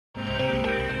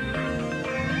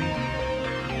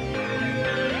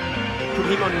put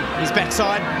him on his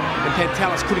backside, and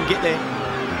Pantelis couldn't get there.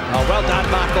 Oh, well done,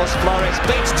 Marcos Flores.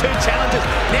 Beats two challengers.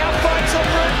 Now fights on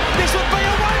route. This would be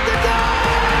a wonder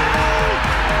goal!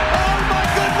 Oh, my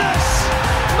goodness!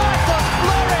 Marcos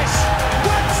Flores,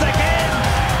 once again,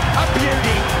 a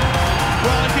beauty.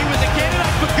 Well, if he was a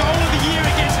candidate for goal of the year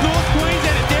against North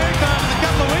Queensland at Dairy Farmers a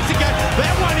couple of weeks ago,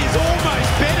 that one is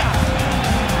almost better.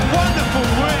 Wonderful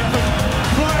work from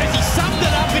Flores. He summed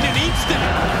it up in an instant.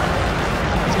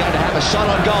 He's going to have a shot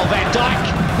on goal. Van Dijk.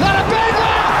 Not a bad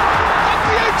one! A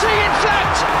beauty, in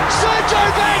fact! Sergio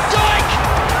Van Dijk!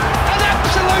 An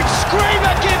absolute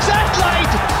screamer gives Adelaide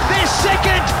their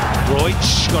second.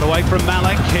 Roich got away from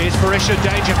Malik. Here's Barisha,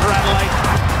 danger for Adelaide.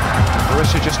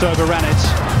 Barisha just overran it.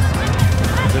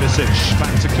 Vidicic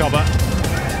back to Cobber.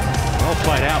 Well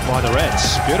played out by the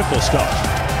Reds. Beautiful stuff.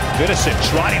 Vidicic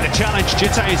riding the challenge.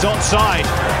 Jitte is onside.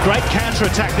 Great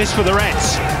counter-attack this for the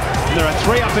Reds. And there are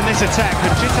three up in this attack.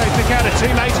 Could Jitte pick out a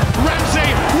teammate? Ramsey,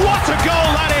 what a goal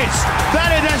that is!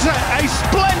 That is a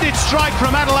splendid strike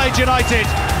from Adelaide United.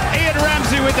 Ian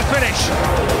Ramsey with the finish.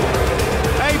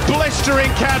 A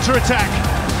blistering counter-attack.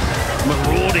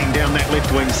 Marauding down that left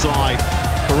wing side.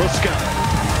 Peruska.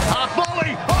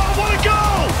 Volley! Oh, what a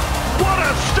goal! What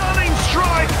a stunning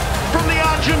strike from the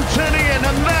Argentinian,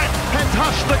 and that has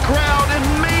hushed the crowd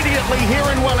immediately here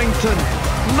in Wellington.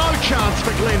 No chance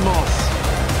for Glenn Moss.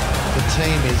 The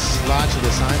team is largely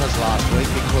the same as last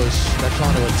week because they're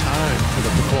trying to atone for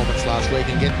the performance last week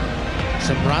and get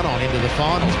some run on into the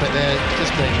finals, but they're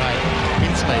just being made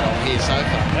mincemeat of here so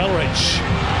far. Elridge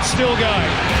still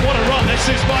going. What a run this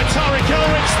is by Tariq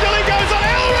Elridge. Still he goes on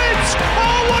Elridge!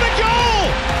 Oh, what a goal!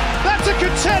 That's a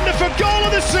contender for goal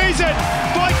of the season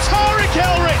by Tariq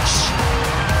Elridge.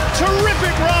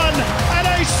 Terrific run and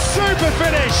a super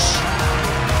finish.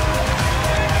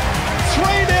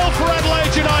 3-0 for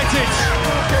Adelaide United.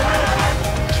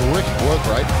 Terrific work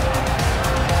rate.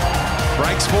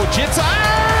 Breaks for Jitte.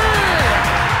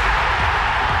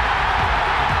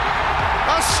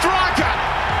 A striker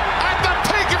at the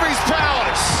peak of his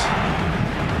powers.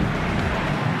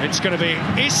 It's going to be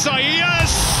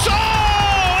Isaias.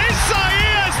 Oh,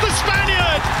 Isaias, the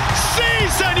Spaniard. Si,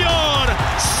 senor.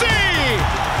 Si.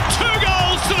 2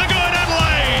 goals to the good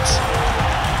Adelaide.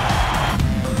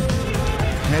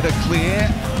 Header clear.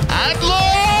 And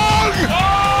long!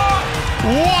 Oh!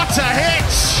 What a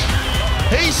hit!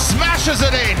 He smashes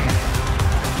it in.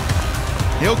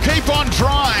 He'll keep on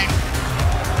trying.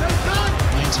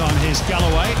 Meantime, here's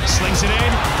Galloway. Slings it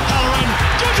in. Halloran.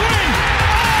 Goodwin!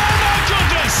 Oh, my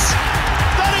goodness!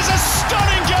 That is a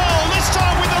stunning goal. This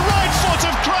time with the right foot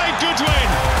of Craig Goodwin.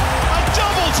 A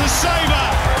double to Sabre.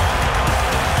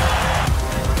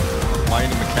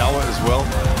 Wayne and McCallum as well.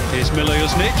 Here's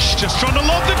Milosnic, just trying to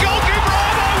lob the